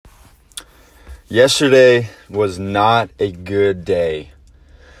Yesterday was not a good day.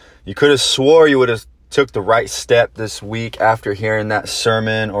 You could have swore you would have took the right step this week after hearing that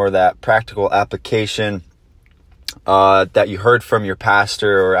sermon or that practical application that you heard from your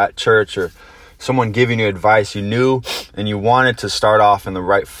pastor or at church or someone giving you advice. You knew and you wanted to start off in the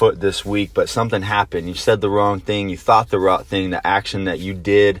right foot this week, but something happened. You said the wrong thing. You thought the wrong thing. The action that you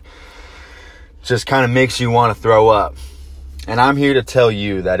did just kind of makes you want to throw up. And I'm here to tell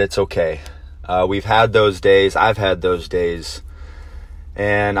you that it's okay. We've had those days. I've had those days.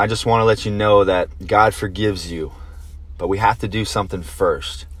 And I just want to let you know that God forgives you. But we have to do something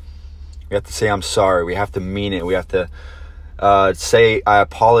first. We have to say, I'm sorry. We have to mean it. We have to say, I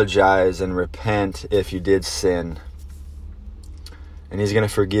apologize and repent if you did sin. And He's going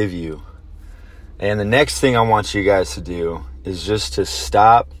to forgive you. And the next thing I want you guys to do is just to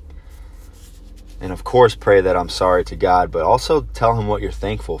stop and, of course, pray that I'm sorry to God, but also tell Him what you're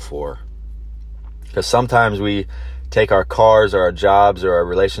thankful for. Because sometimes we take our cars or our jobs or our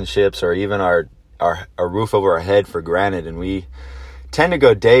relationships or even our roof over our head for granted. And we tend to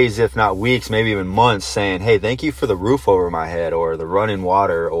go days, if not weeks, maybe even months saying, hey, thank you for the roof over my head or the running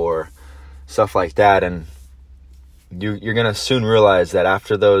water or stuff like that. And you're going to soon realize that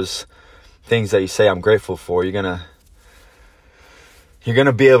after those things that you say I'm grateful for, you're going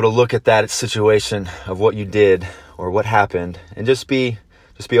to be able to look at that situation of what you did or what happened and just be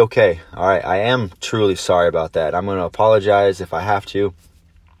okay. All right, I am truly sorry about that. I'm going to apologize if I have to.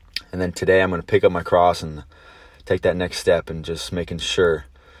 And then today I'm going to pick up my cross and take that next step and just making sure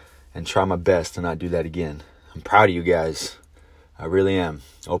and try my best to not do that again. I'm proud of you guys. I really am.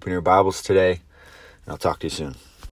 Open your Bibles today, and I'll talk to you soon.